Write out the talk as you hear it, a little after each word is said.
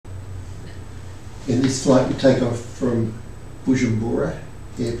In this flight we take off from Bujumbura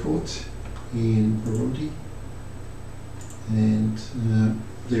airport in Burundi, and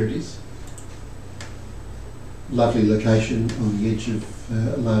there it is. Lovely location on the edge of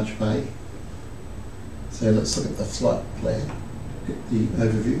a large bay. So let's look at the flight plan, get the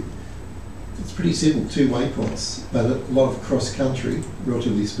overview. It's pretty simple, two waypoints, but a lot of cross-country,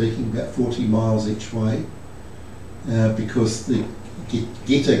 relatively speaking, about 40 miles each way, because the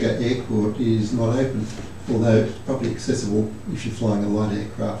Gitega airport is not open, although it's probably accessible if you're flying a light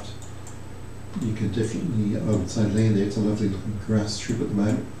aircraft. You could definitely, I would say, land there. It's a lovely looking grass strip at the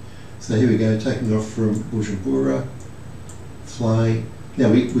moment. So here we go, taking off from Bujumbura, flying. Now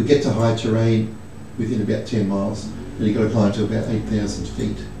we get to high terrain within about 10 miles, and you've got to climb to about 8,000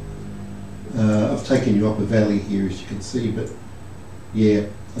 feet. I've taken you up a valley here, as you can see, but yeah,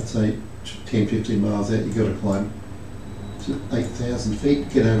 I'd say 10-15 miles out, you've got to climb to 8,000 feet,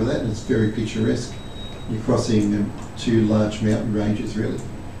 get over that, and it's very picturesque. You're crossing two large mountain ranges, really.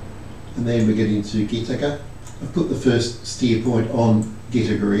 And then we get into Gitega. I've put the first steer point on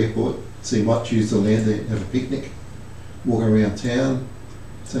Gitega Airport, so you might choose to land there and have a picnic, walk around town.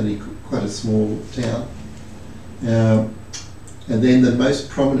 It's only quite a small town. And then the most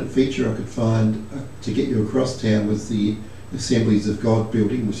prominent feature I could find to get you across town was the Assemblies of God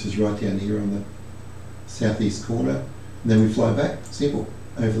building, which is right down here on the southeast corner. And then we fly back, simple,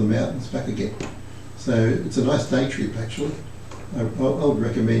 over the mountains, back again. So it's a nice day trip, actually. I would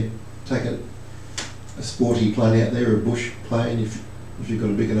recommend taking a sporty plane out there, a bush plane, if you've got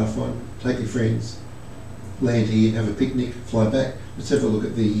a big enough one. Take your friends, land here, have a picnic, fly back. Let's have a look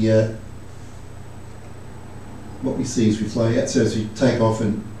at the what we see as we fly out. So as we take off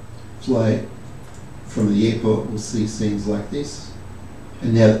and fly from the airport, we'll see scenes like this.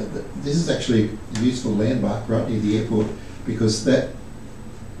 And now this is actually a useful landmark right near the airport, because that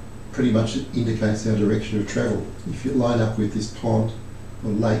pretty much indicates our direction of travel. If you line up with this pond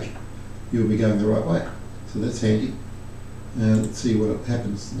or lake, you'll be going the right way. So that's handy. Let's see what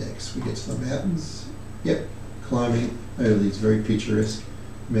happens next. We get to the mountains. Yep, climbing over these very picturesque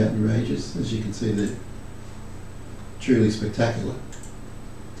mountain ranges. As you can see, they're truly spectacular.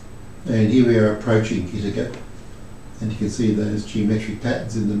 And here we are approaching Gitega, and you can see those geometric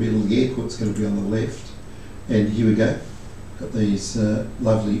patterns in the middle. The airport's going to be on the left, and here we go. Got these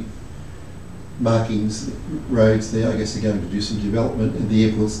lovely markings, roads there. I guess they're going to do some development, and the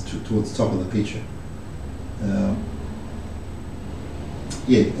airport's towards the top of the picture.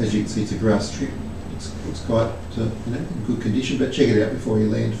 Yeah, as you can see, it's a grass strip. It's quite in good condition, but check it out before you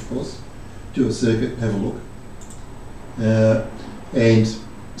land, of course. Do a circuit, have a look. And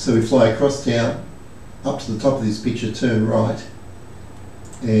so we fly across town, up to the top of this picture, turn right,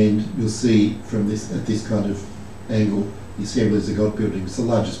 and you'll see from this, at this kind of angle, the Assemblies of God building. It's the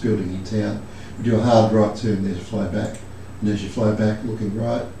largest building in town. We do a hard right turn there to fly back, and as you fly back looking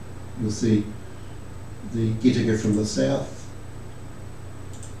right, you'll see the Gitega from the south.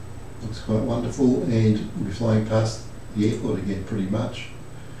 Looks quite wonderful, and we'll be flying past the airport again pretty much,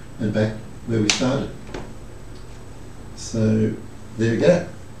 and back where we started. So there we go.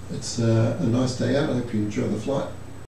 It's a nice day out. I hope you enjoy the flight.